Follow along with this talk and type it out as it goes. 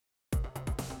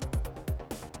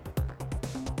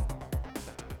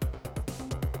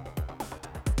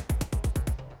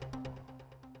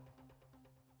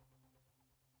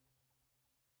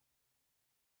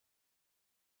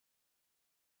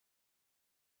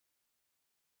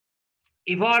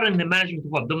EVAR in the management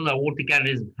of abdominal aortic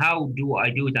aneurysm, how do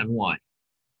I do it and why?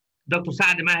 Dr.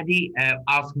 Saad Mahdi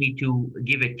asked me to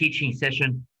give a teaching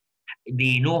session,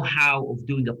 the know-how of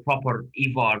doing a proper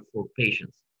EVAR for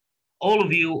patients. All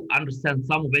of you understand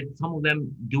some of it, some of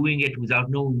them doing it without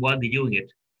knowing why they're doing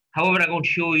it. However, I'm going to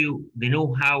show you the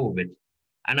know-how of it,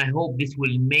 and I hope this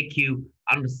will make you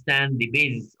understand the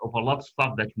basis of a lot of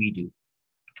stuff that we do.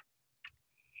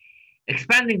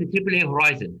 Expanding the AAA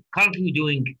horizon, currently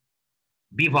doing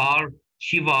BVAR,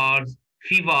 SHIVARs,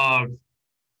 FIVARs,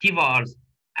 TIVARs,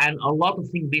 and a lot of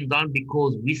things being done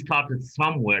because we started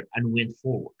somewhere and went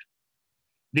forward.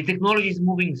 The technology is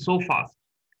moving so fast,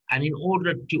 and in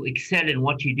order to excel in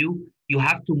what you do, you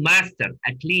have to master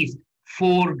at least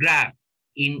 4 graphs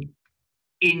in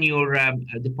your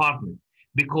department,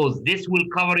 because this will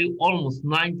cover you almost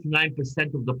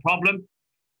 99% of the problem.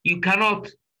 You cannot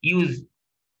use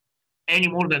any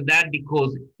more than that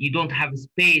because you don't have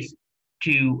space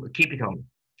to keep it on.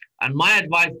 And my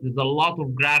advice, there's a lot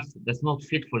of graphs that's not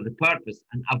fit for the purpose,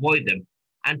 and avoid them.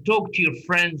 And talk to your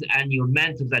friends and your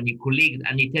mentors and your colleagues,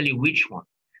 and they tell you which one.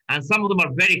 And some of them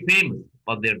are very famous,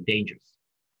 but they're dangerous.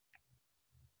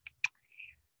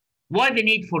 Why the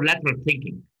need for lateral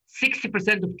thinking?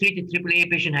 60% of treated AAA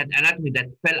patients had anatomy that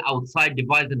fell outside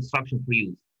device instruction for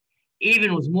use.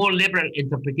 Even with more liberal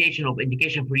interpretation of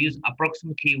indication for use,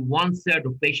 approximately 1/3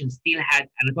 of patients still had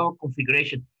anatomic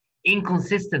configuration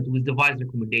inconsistent with device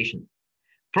recommendations.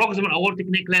 Proximal aortic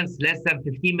neck length less than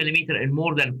 15 millimeter in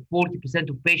more than 40%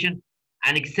 of patients,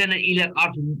 and external iliac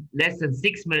artery less than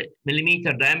 6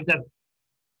 millimeter diameter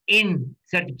in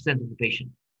 30% of the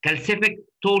patient. Calcific,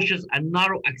 tortuous, and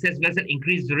narrow access vessel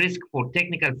increase the risk for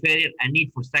technical failure and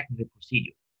need for secondary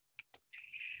procedure.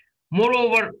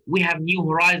 Moreover, we have new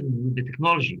horizons with the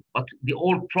technology, but the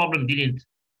old problem didn't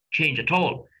change at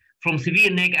all. From severe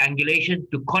neck angulation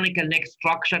to conical neck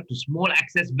structure to small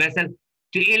access vessel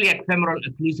to iliac femoral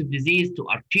occlusive disease to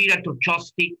arterial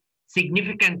tortuosity,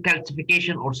 significant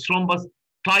calcification or thrombus,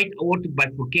 tight aortic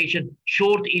bifurcation,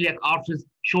 short iliac arteries,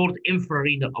 short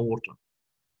infrarenal aorta.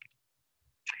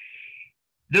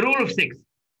 The rule of 6,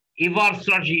 EVAR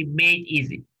strategy made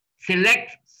easy.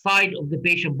 Select side of the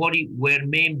patient body where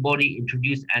main body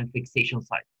introduced and fixation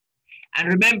site. And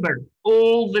remember,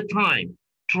 all the time,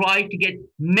 try to get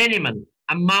minimal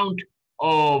amount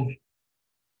of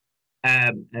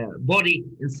body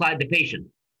inside the patient.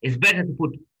 It's better to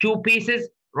put 2 pieces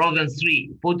rather than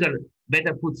 3.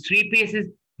 Better put 3 pieces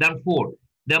than 4.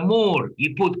 The more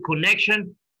you put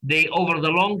connection, over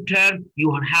the long term, you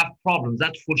will have problems,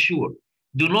 that's for sure.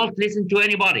 Do not listen to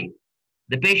anybody.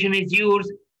 The patient is yours,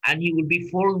 and he will be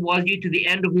following with you to the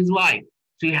end of his life.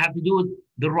 So you have to do it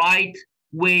the right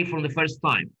way from the first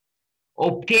time.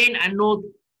 Obtain and note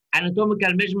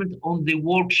anatomical measurement on the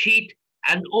worksheet,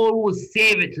 and always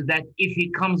save it so that if he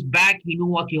comes back, you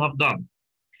know what you have done.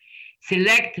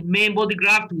 Select main body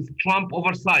graft with trump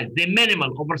oversize. The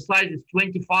minimal oversize is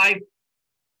 25,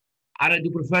 and I do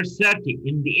prefer 30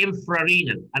 in the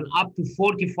infrarenal and up to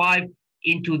 45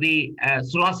 into the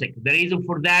thoracic. The reason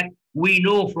for that, we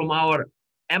know from our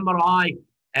MRI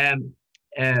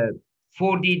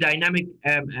 4D dynamic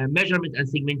measurement and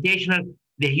segmentation,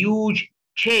 the huge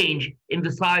change in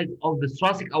the size of the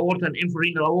thoracic aorta and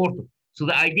infrarenal aorta. So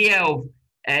the idea of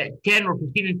 10 or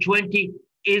 15 and 20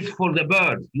 is for the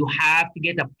birds. You have to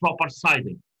get a proper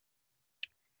sizing.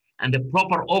 And the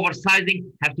proper oversizing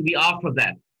have to be after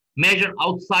that. Measure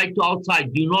outside to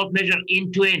outside. Do not measure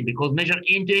in to in, because measure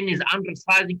in to in is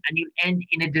undersizing and you'll end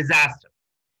in a disaster.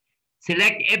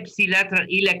 Select ipsilateral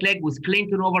iliac leg with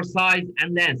Clinton oversize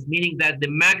and length, meaning that the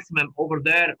maximum over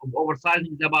there of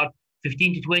oversizing is about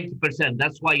 15 to 20%.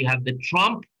 That's why you have the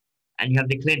trump and you have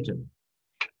the Clinton.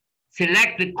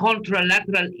 Select the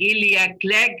contralateral iliac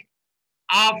leg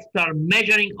after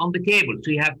measuring on the table.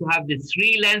 So you have to have the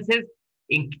 3 lenses.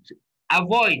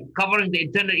 Avoid covering the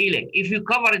internal iliac. If you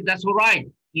cover it, that's all right.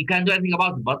 You can't do anything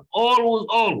about it. But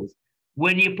always,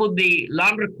 when you put the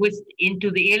lumbar twist into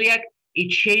the iliac, it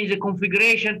changes the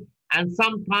configuration, and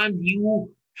sometimes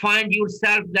you find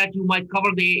yourself that you might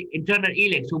cover the internal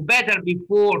iliac. So better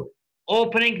before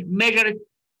opening, measure it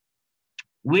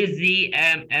with the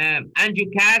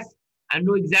angiocast and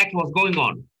know exactly what's going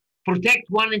on. Protect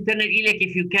one internal iliac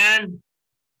if you can.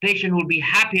 Patient will be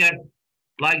happier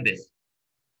like this.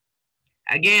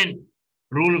 Again,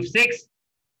 rule of 6,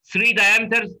 3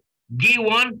 diameters,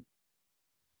 D1,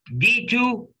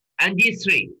 D2, and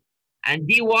D3. And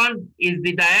D1 is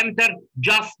the diameter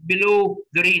just below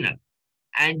the renal.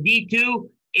 And D2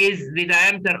 is the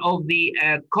diameter of the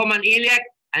common iliac,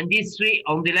 and D3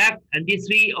 on the left, and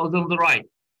D3 is on the right.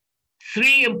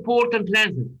 3 important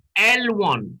lenses,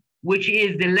 L1, which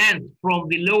is the length from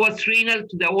the lowest renal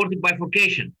to the aortic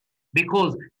bifurcation.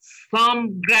 Because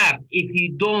some graft, if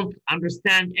you don't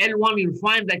understand L1, you'll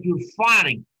find that you're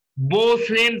firing both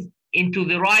limbs into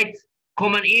the right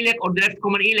common iliac or the left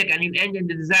common iliac, and you'll end in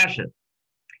the desertion.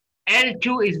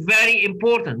 L2 is very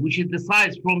important, which is the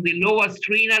size from the lowest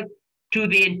renal to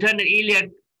the internal iliac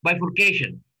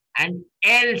bifurcation. And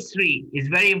L3 is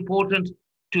very important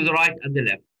to the right and the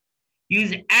left.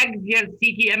 Use axial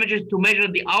CT images to measure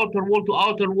the outer wall to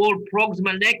outer wall,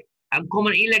 proximal neck, and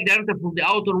common iliac diameter from the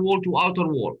outer wall to outer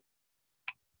wall.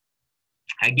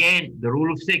 Again, the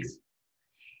rule of 6.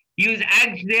 Use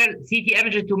axial CT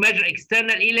images to measure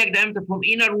external iliac diameter from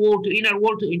inner wall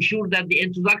to ensure that the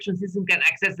introduction system can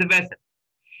access the vessel.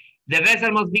 The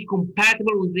vessel must be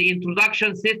compatible with the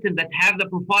introduction system that have the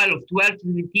profile of 12 to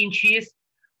 17 sheaths,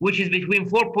 which is between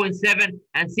 4.7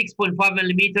 and 6.5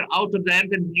 millimeter outer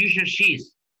diameter fiducial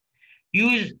sheaths.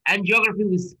 Use angiography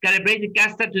with calibrated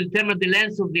catheter to determine the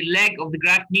length of the leg of the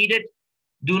graft needed.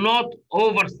 Do not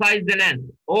oversize the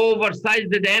length. Oversize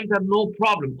the diameter, no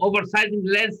problem. Oversizing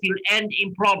the length, you'll end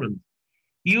in problems.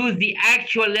 Use the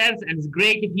actual length, and it's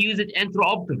great if you use it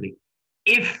intraoperatively.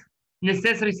 If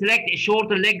necessary, select a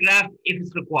shorter leg graft if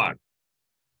it's required.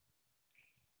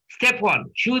 Step 1,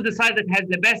 choose the site that has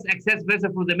the best access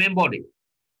vessel for the main body.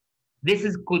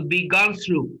 This could be gone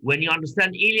through when you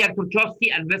understand iliac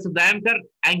tortuosity and vessel diameter,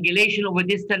 angulation of a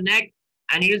distal neck,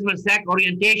 aneurysmal sac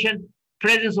orientation,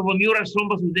 presence of a mural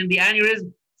thrombus within the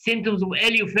aneurysm, symptoms of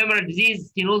iliofemoral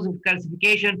disease, stenosis of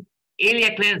calcification,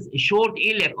 iliac length, a short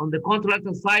iliac on the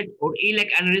contralateral side or iliac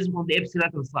aneurysm on the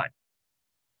ipsilateral side.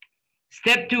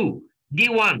 Step 2,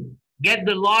 D1, get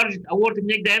the large aortic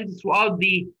neck diameter throughout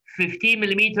the 15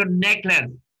 millimeter neck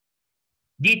length.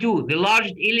 D2, the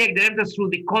large iliac diameter through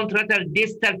the contralateral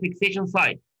distal fixation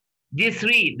side.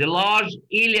 D3, the large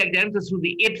iliac diameter through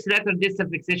the ipsilateral distal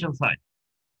fixation side.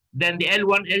 Then the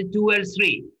L1, L2,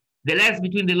 L3, the length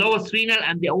between the lowest renal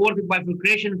and the aortic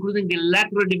bifurcation, including the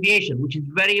lateral deviation, which is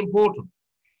very important.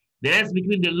 The length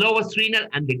between the lowest renal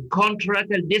and the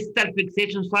contralateral distal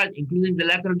fixation side, including the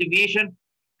lateral deviation,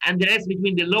 and the length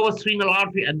between the lowest renal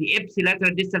artery and the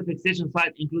ipsilateral distal fixation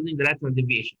side, including the lateral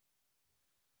deviation.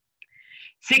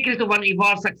 Secret of an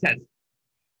EVAR success.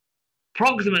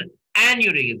 Proximal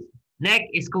aneurysm neck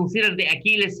is considered the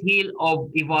Achilles heel of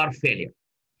EVAR failure.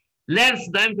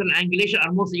 Length, diameter, and angulation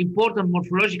are most important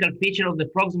morphological feature of the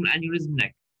proximal aneurysm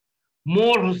neck.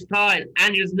 More hostile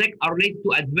aneurysm neck are related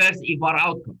to adverse EVAR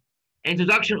outcome.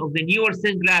 Introduction of the newer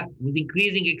stent graft with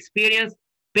increasing experience,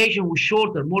 patients with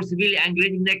shorter, more severely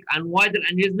angulating neck and wider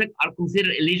aneurysm neck are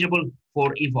considered eligible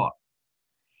for EVAR.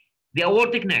 The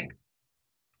aortic neck.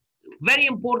 Very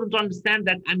important to understand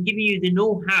that I'm giving you the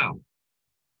know-how.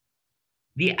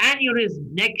 The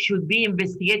aneurysm neck should be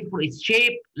investigated for its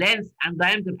shape, length, and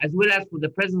diameter, as well as for the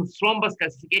presence of thrombus,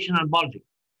 calcification, and bulging.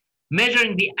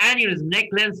 Measuring the aneurysm neck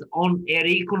length on a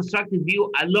reconstructed view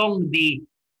along the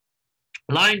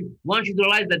line, one should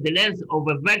realize that the length of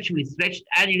a virtually stretched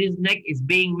aneurysm neck is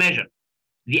being measured.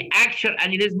 The actual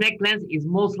aneurysm neck length is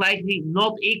most likely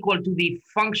not equal to the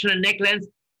functional neck length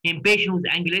in patients with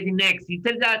angulating necks. You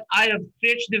tell that I have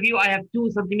stretched the view, I have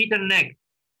 2 centimeter neck.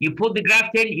 You put the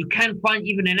graft in, you can't find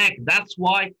even a neck. That's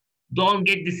why don't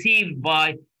get deceived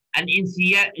by an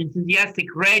enthusiastic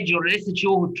reg or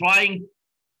SHO who trying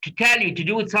to tell you to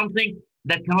do something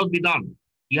that cannot be done.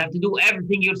 You have to do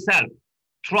everything yourself.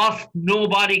 Trust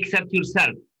nobody except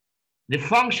yourself. The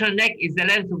functional neck is the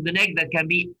length of the neck that can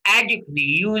be adequately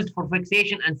used for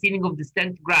fixation and sealing of the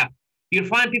stent graft. You'll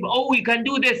find people, oh, you can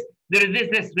do this, there is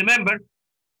this. Remember,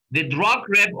 the drug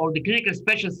rep or the clinical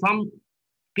specialist, some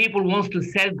people wants to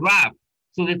sell graft,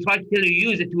 so they try to tell you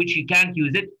use it, which you can't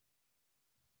use it.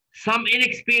 Some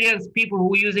inexperienced people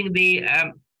who are using the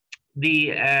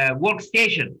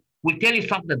workstation will tell you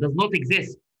something that does not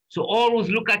exist. So always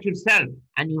look at yourself,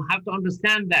 and you have to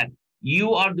understand that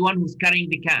you are the one who's carrying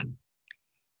the can.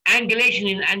 Angulation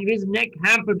in aneurysm neck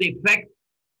hamper the effect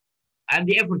and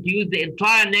the effort to use the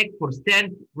entire neck for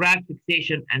stent, graft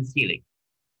fixation, and sealing.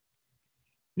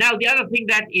 Now, the other thing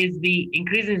that is the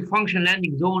increasing function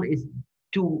landing zone is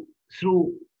through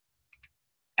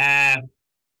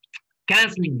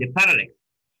canceling the parallax.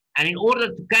 And in order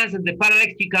to cancel the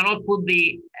parallax, you cannot put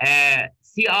the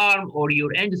C-arm or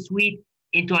your end suite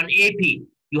into an AP.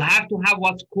 You have to have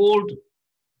what's called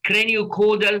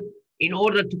craniocaudal in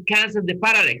order to cancel the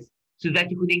parallax so that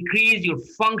you could increase your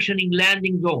functioning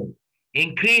landing zone.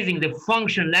 Increasing the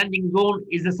function landing zone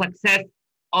is the success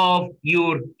of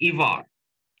your EVAR.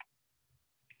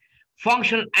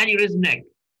 Functional aneurysm neck.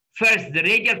 First, the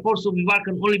radial force of EVAR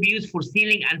can only be used for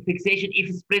sealing and fixation if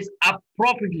it's placed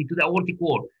appropriately to the aortic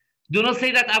wall. Do not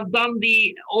say that I've done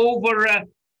the over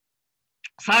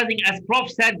sizing as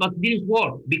Prof said, but it didn't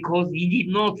work because you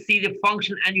did not see the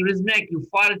function aneurysm neck. You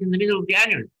fire it in the middle of the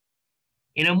aneurysm.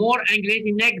 In a more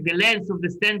angulated neck, the length of the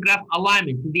stent graft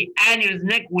alignment to the aneurysm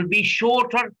neck will be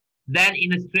shorter than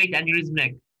in a straight aneurysm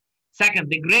neck. Second,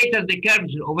 the greater the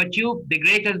curvature of a tube, the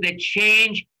greater the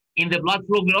change in the blood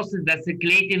flow velocity that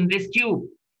circulates in this tube.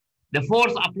 The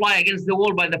force applied against the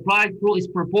wall by the blood flow is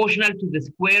proportional to the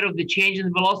square of the change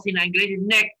in velocity in angulated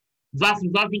neck, thus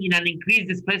resulting in an increased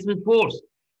displacement force.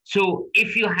 So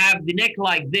if you have the neck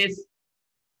like this,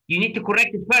 you need to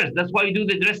correct it first. That's why we do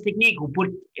the dress technique. We put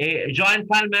a giant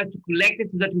palmar to collect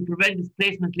it so that we prevent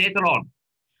displacement later on.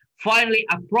 Finally,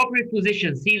 appropriate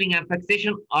position, sealing, and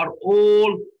fixation are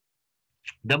all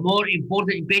the more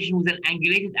important in patients with an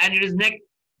angulated aneurysm neck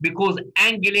because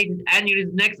angulated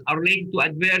aneurysm necks are related to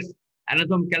adverse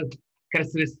anatomical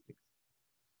characteristics.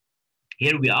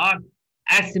 Here we are.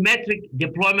 Asymmetric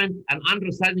deployment and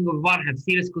undersizing of VAR have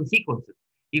serious consequences.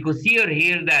 You can see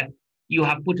here that you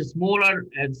have put a smaller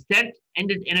stent,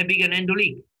 ended in a bigger endo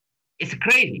leak. It's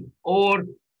crazy. Or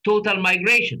total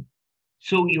migration.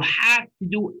 So you have to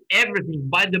do everything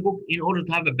by the book in order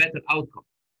to have a better outcome.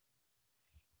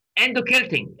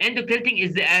 Endokilting. Endokilting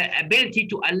is the ability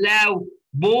to allow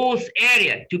both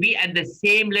areas to be at the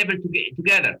same level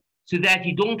together so that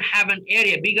you don't have an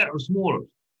area bigger or smaller.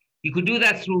 You could do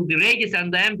that through the radius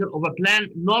and diameter of a plan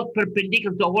not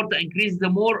perpendicular to aorta increases the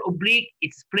more oblique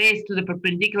it's placed to the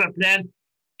perpendicular plan,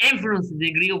 influence the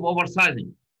degree of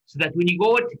oversizing. So that when you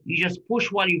go it, you just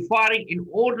push while you're firing in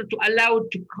order to allow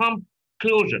it to come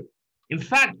closer. In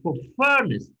fact, for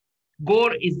fairness,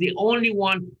 Gore is the only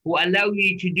one who allows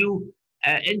you to do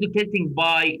endokilting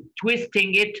by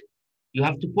twisting it. You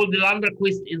have to pull the lumbar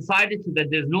twist inside it so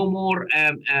that there's no more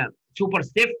super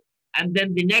stiff, and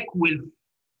then the neck will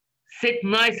sit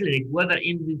nicely, whether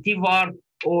in the TVAR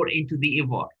or into the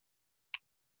EVAR.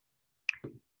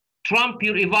 Trump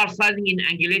your EVAR sizing in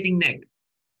angulating neck.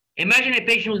 Imagine a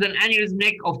patient with an aneurysm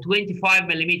neck of 25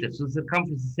 millimeters, so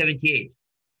circumference is 78.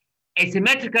 A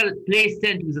symmetrical placed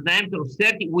stent with a diameter of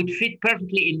 30 would fit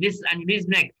perfectly in this aneurysm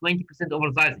neck, 20%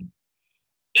 oversizing.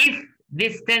 If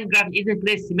this stent graft isn't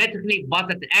placed symmetrically, but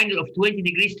at an angle of 20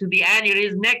 degrees to the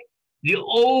aneurysm neck, the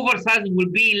oversizing will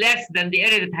be less than the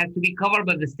area that has to be covered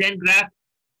by the stent graft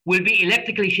will be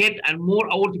elliptically shaped and more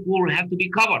aortic wall will have to be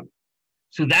covered.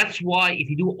 So that's why if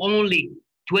you do only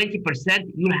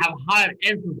 20%, you'll have higher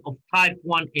incidence of type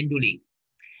 1 endo leak.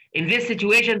 In this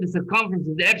situation, the circumference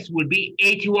of the ellipse will be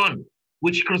 81,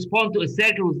 which corresponds to a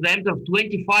circle with a diameter of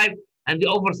 25, and the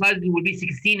oversizing will be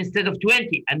 16 instead of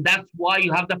 20, and that's why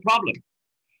you have the problem.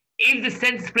 If the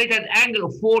stent is placed at an angle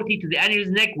of 40 to the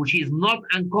aneurysm neck, which is not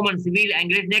uncommon severely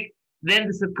angulated neck, then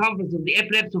the circumference of the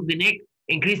ellipse of the neck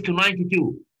increased to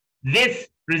 92. This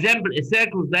resembles a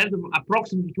circle with a diameter of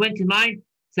approximately 29,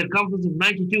 circumference of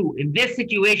 92. In this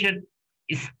situation,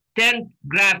 stent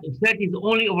graft of 30 is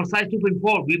only oversized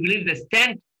 2.4. We believe the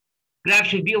stent graft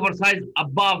should be oversized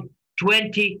above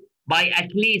 20 by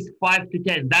at least 5 to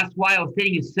 10. That's why I was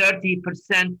telling you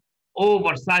 30%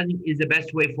 oversizing is the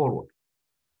best way forward.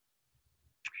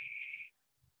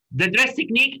 The dress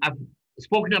technique, I've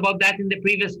spoken about that in the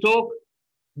previous talk.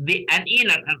 An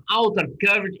inner and outer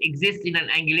curvature exists in an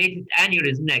angulated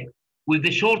aneurysm neck, with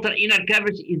the shorter inner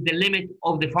curvature is the limit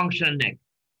of the functional neck.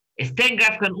 A stent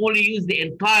graft can only use the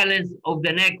entire length of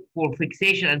the neck for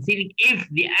fixation and sealing if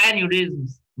the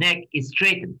aneurysm's neck is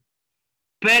straightened.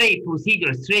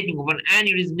 Peri-procedural straightening of an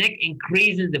aneurysm neck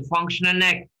increases the functional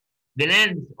neck. The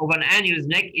length of an aneurysm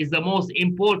neck is the most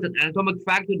important anatomic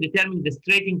factor determining the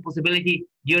straightening possibility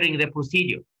during the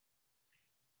procedure.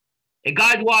 A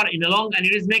guide wire in a long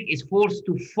aneurysm neck is forced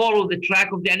to follow the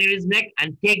track of the aneurysm neck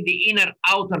and take the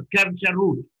inner-outer curvature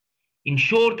route. In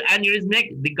short aneurysm neck,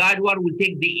 the guide wire will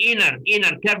take the inner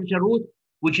curvature route,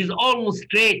 which is almost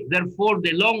straight. Therefore,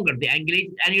 the longer the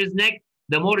angulated aneurysm neck,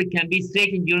 the more it can be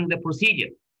straightened during the procedure.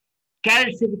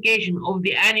 Calcification of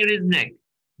the aneurysm neck,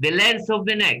 the length of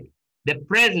the neck, the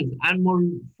presence and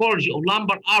morphology of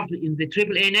lumbar artery in the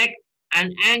AAA neck,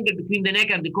 and angle between the neck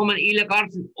and the common iliac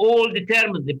arteries all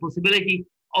determine the possibility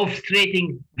of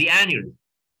straightening the aneurysm.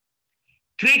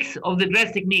 Tricks of the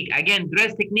dress technique. Again,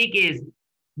 dress technique is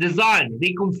design,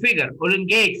 reconfigure,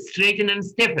 elongate, straighten, and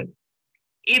stiffen.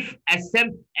 If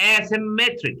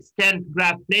asymmetric stent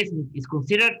graft placement is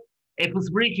considered, a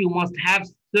possibility you must have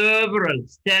several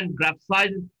stent graft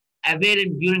sizes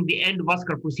available during the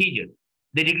endovascular procedure.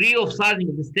 The degree of sizing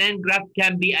of the stent graft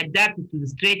can be adapted to the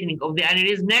straightening of the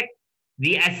aneurysm neck.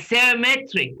 The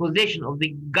asymmetric position of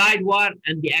the guide wire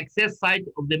and the access site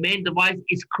of the main device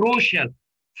is crucial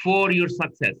for your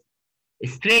success.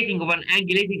 Straightening of an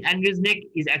angulating aneurysm neck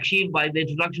is achieved by the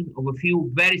introduction of a few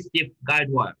very stiff guide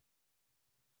wires.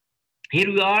 Here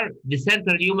we are, the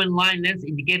central human line length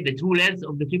indicates the true length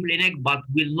of the AAA neck, but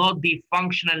will not be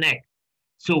functional neck.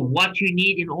 So what you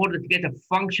need in order to get a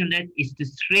functional neck is to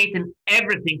straighten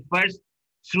everything first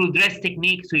through dress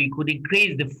technique, so you could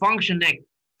increase the function neck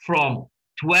from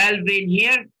 12 in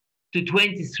here to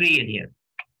 23 in here.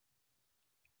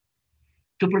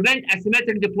 To prevent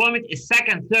asymmetric deployment, a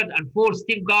second, third, and fourth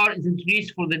stiff guard is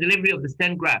introduced for the delivery of the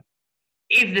stent graft.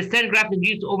 If the stent graft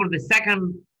introduced over the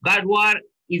second guide wire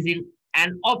is in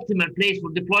an optimal place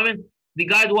for deployment, the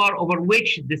guide wire over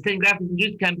which the stent graft is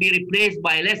introduced can be replaced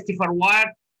by a less stiffer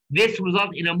wire. This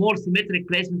results in a more symmetric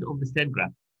placement of the stent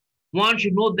graft. One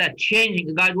should note that changing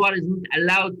a guide wire is not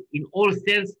allowed in all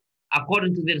stents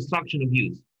according to the instruction of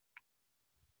use.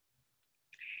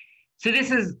 So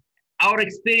this is our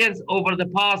experience over the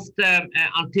past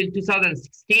until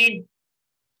 2016.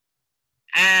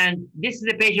 And this is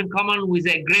a patient coming with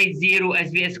a grade 0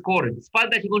 SVS score.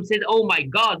 Despite that, you're going to say, oh my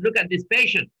God, look at this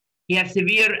patient. He has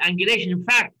severe angulation. In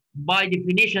fact, by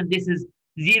definition, this is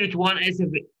 0 to 1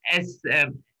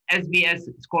 SVS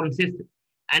scoring system.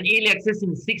 And iliac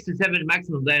system is 6 to 7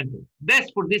 maximum diameter.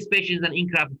 Best for this patient is an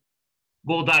in-graft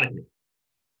go directly.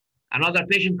 Another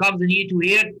patient comes in here to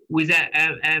here with a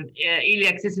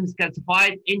iliac system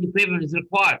calcified, endopavement is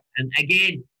required. And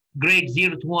again, grade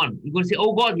 0 to 1. You're going to say,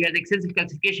 oh God, he has extensive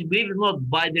calcification. Believe it or not,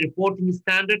 by the reporting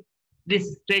standard, this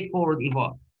is straightforward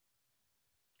EVAR.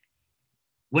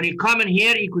 When you come in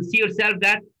here, you could see yourself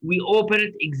that we open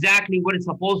it exactly what it's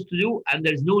supposed to do, and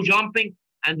there's no jumping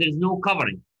and there's no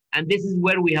covering. And this is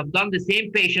where we have done the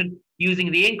same patient using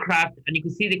the in-graft, and you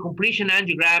can see the completion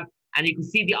angiogram, and you can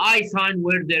see the eye sign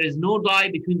where there is no dye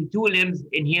between the two limbs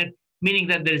in here, meaning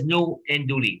that there is no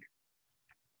endo leak.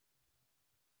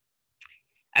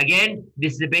 Again,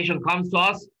 this is a patient comes to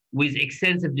us with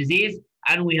extensive disease,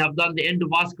 and we have done the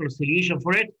endovascular solution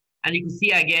for it. And you can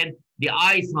see again, the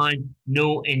eye sign,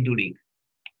 no endo leak.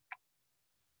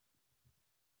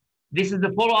 This is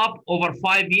the follow-up over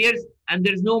 5 years, and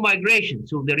there's no migration.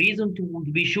 So the reason to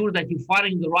be sure that you're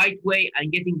following the right way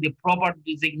and getting the proper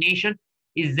designation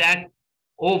is that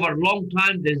over a long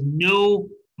time, there's no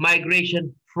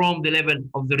migration from the level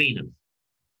of the renals.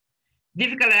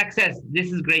 Difficult access,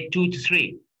 this is grade 2 to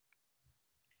 3.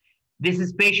 This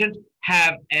is patient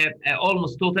have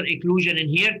almost total occlusion in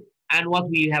here. And what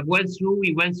we have went through,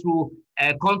 we went through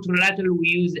contralateral, we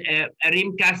use a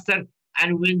rim caster,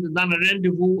 and we done a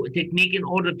rendezvous technique in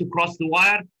order to cross the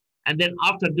wire. And then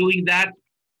after doing that,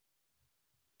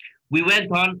 we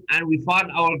went on and we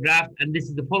found our graft, and this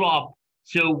is the follow-up.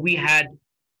 So we had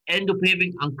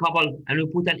endopaving uncoupled, and we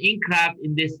put an in-graft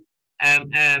in this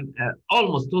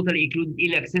almost totally occluded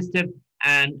iliac system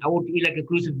and aortic iliac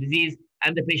occlusive disease,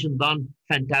 and the patient done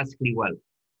fantastically well.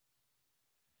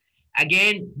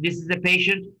 Again, this is a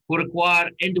patient who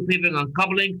required endopaving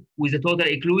uncoupling with a total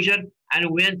occlusion, and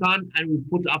we went on and we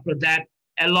put after that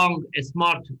along a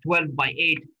smart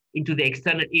 12/8 into the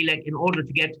external iliac in order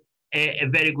to get a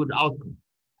very good outcome.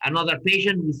 Another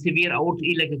patient with severe aortic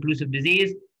iliac occlusive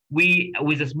disease, we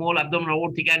with a small abdominal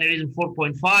aortic aneurysm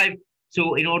 4.5.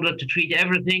 So in order to treat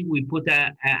everything, we put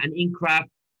an in-graft,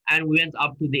 and we went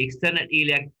up to the external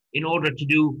iliac in order to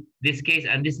do this case.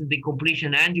 And this is the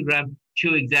completion angiogram,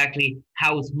 show exactly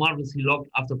how it's marvelously locked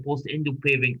after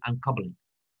post-endopaving and coupling.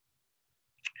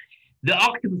 The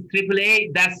Octopus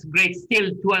AAA, that's grade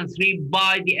still 2 and 3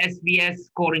 by the SVS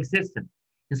scoring system.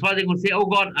 That's why they're going to say, oh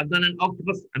God, I've done an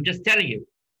Octopus. I'm just telling you.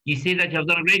 You see that you have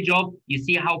done a great job. You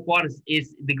see how far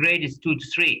is the grade is 2 to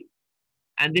 3.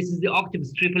 And this is the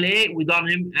Octopus AAA. We done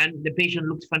him, and the patient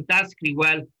looks fantastically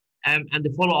well. And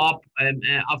the follow-up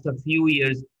after a few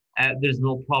years, there's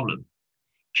no problem.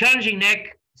 Challenging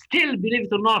neck, still, believe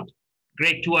it or not,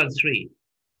 grade 2 and 3.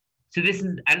 So this is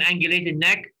an angulated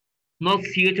neck, not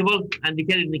suitable, and they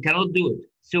tell you they cannot do it.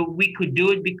 So we could do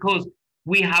it because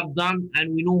we have done,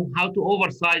 and we know how to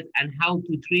oversize and how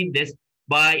to treat this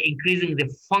by increasing the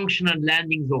functional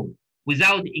landing zone.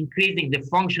 Without increasing the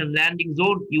functional landing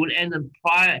zone, you will end in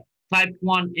type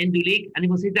 1 endoleak. And you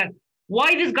will say that,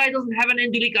 why this guy doesn't have an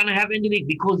endoleak and I have endoleak?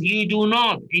 Because you do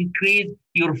not increase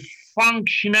your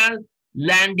functional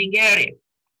landing area.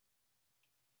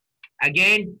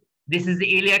 Again, this is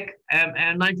the iliac,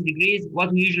 90 degrees.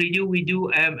 What we usually do, we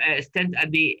do a stent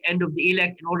at the end of the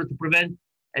iliac in order to prevent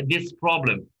this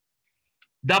problem.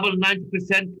 Double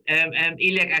 90%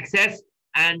 iliac access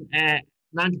and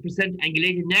 90%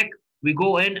 angulated neck. We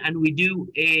go in and we do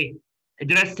a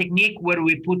dress technique where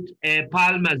we put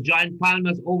palmas, giant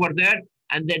palmas over there,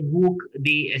 and then hook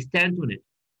the stent on it.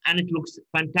 And it looks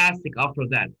fantastic after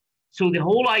that. So the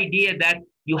whole idea that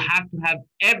you have to have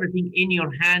everything in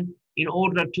your hand in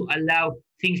order to allow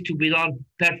things to be done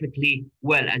perfectly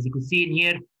well, as you can see in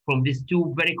here from these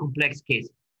two very complex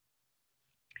cases.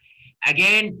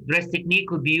 Again, dress technique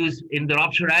could be used in the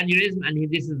rupture aneurysm,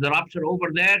 and this is the rupture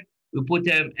over there. We put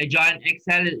a giant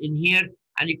XL in here,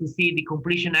 and you can see the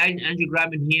completion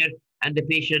angiogram in here, and the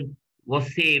patient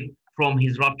was saved from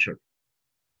his rupture.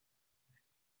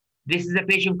 This is a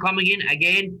patient coming in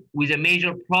again with a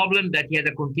major problem that he had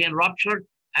a contained rupture,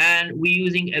 and we're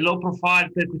using a low profile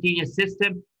percutaneous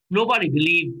system. Nobody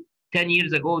believed 10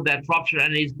 years ago that rupture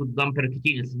aneurysm could be done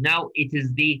percutaneous. Now it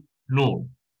is the norm.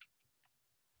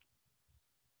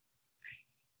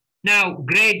 Now,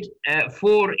 grade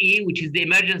 4E, which is the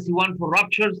emergency one for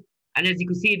ruptures. And as you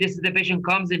can see, this is the patient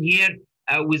comes in here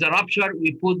with a rupture.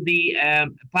 We put the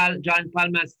giant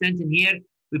palmar stent in here.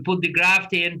 We put the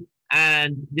graft in,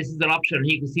 and this is the rupture. And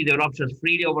you can see the ruptures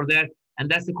freely over there. And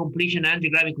that's the completion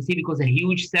angiogram. You can see because a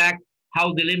huge sac,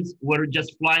 how the limbs were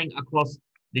just flying across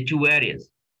the two areas.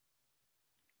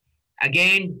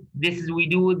 Again, this is we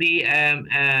do the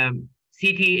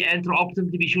CT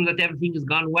intraoperative to be sure that everything is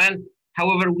gone well.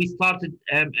 However, we started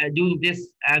doing this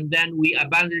and then we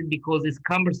abandoned it because it's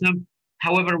cumbersome.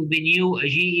 However, with the new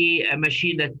GE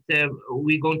machine that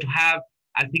we're going to have,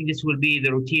 I think this will be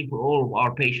the routine for all of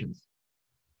our patients.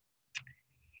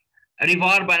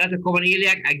 REVAR bilateral common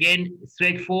iliac, again,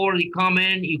 straightforward. You come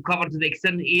in, you cover to the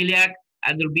external iliac,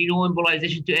 and there'll be no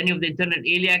embolization to any of the internal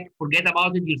iliac. Forget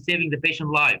about it, you're saving the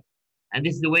patient life. And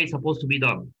this is the way it's supposed to be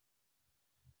done.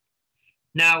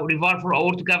 Now, REVAR for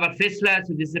aortic cava fistula.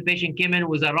 So this is a patient came in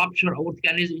with a rupture aortic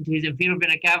aneurysm into his inferior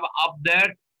vena cava up there,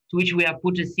 to which we have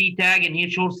put a C tag, and here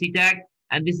shows C tag,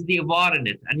 and this is the EVAR in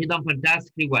it, and he done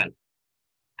fantastically well.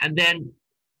 And then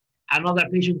another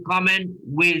patient come in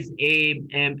with a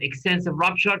extensive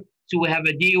rupture. So we have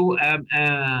a DU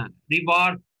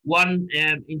REVAR, one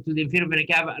into the inferior vena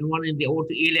cava and one in the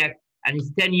aortic iliac, and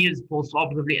he's 10 years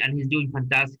post-operatively, and he's doing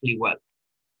fantastically well.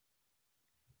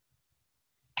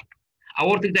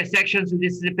 Aortic dissection. So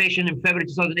this is a patient in February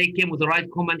 2008 came with the right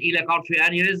common iliac artery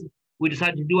aneurysm. We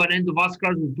decided to do an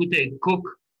endovascular. We put a cook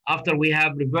after we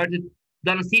have reverted.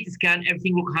 Done a CT scan,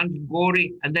 everything looked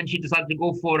hunky-dory, and then she decided to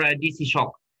go for a DC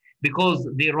shock because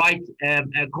the right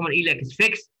common iliac is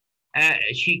fixed.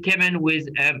 She came in with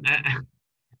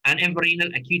an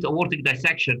infrarenal acute aortic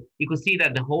dissection. You can see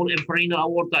that the whole infrarenal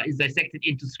aorta is dissected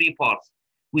into 3 parts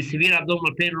with severe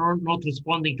abdominal pain not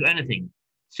responding to anything.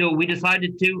 So we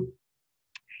decided to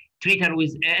treat her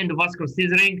with endovascular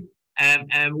scissoring,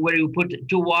 where you put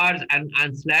 2 wires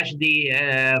and slash the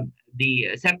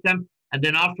septum. And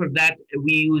then after that,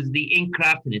 we use the ink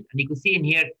graft in it. And you can see in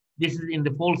here, this is in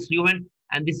the false lumen.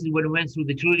 And this is when we went through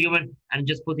the true lumen and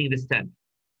just putting the stent.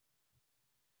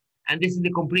 And this is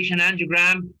the completion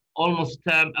angiogram almost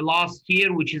last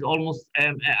year, which is almost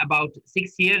about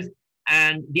 6 years.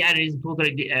 And the aneurysm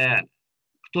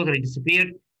totally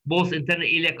disappeared. Both internal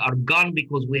iliac are gone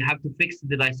because we have to fix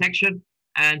the dissection,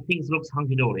 and things looks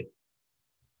hunky-dory.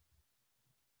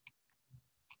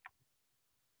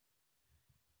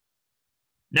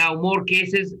 Now, more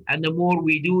cases, and the more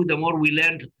we do, the more we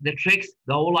learn the tricks.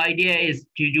 The whole idea is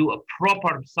to do a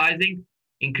proper sizing,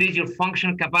 increase your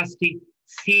functional capacity,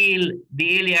 seal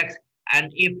the iliacs,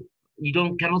 and if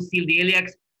you cannot seal the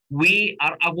iliacs, we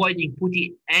are avoiding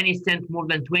putting any stent more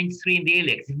than 23 in the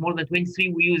iliacs. If more than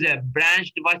 23, we use a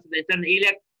branch device to the internal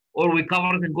iliac, or we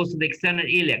cover it and goes to the external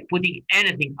iliac. Putting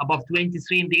anything above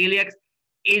 23 in the iliacs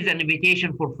is an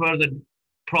invitation for further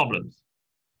problems.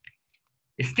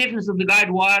 The stiffness of the guide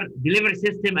wire, delivery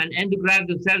system, and endograft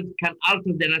themselves can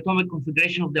alter the anatomic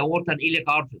configuration of the aorta and iliac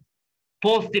arteries.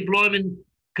 Post-deployment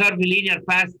curvilinear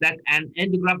paths that an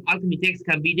endograft ultimately takes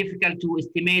can be difficult to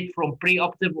estimate from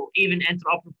pre-operative or even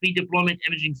intraoperative pre-deployment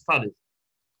imaging studies.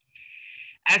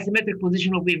 Asymmetric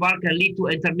position of EVAR can lead to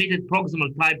intermittent proximal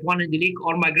type 1 endoleak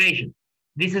or migration.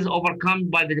 This is overcome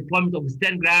by the deployment of a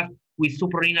stent graft with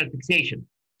suprarenal fixation.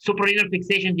 Suprarenal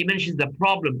fixation diminishes the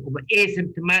problem of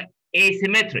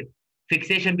asymmetric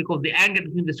fixation because the angle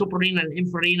between the suprarenal and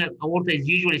infrarenal aorta is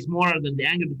usually smaller than the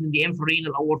angle between the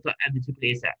infrarenal aorta and the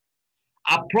AAA sac.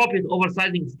 Appropriate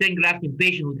oversizing stent graft in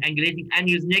patients with angulating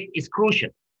aneurysm neck is crucial,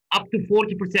 up to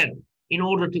 40%, in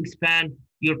order to expand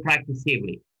your practice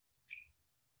safely.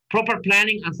 Proper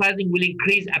planning and sizing will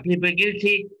increase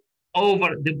applicability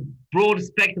over the broad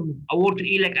spectrum of aortic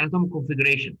iliac anatomic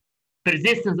configuration.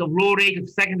 Persistence of low rate of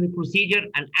secondary procedure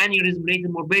and aneurysm-related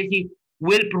morbidity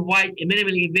will provide a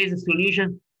minimally invasive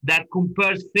solution that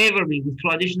compares favorably with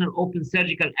traditional open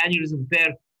surgical aneurysm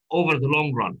repair over the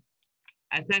long run.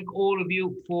 I thank all of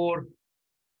you for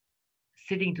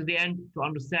sitting to the end to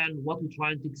understand what we're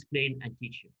trying to explain and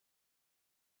teach you.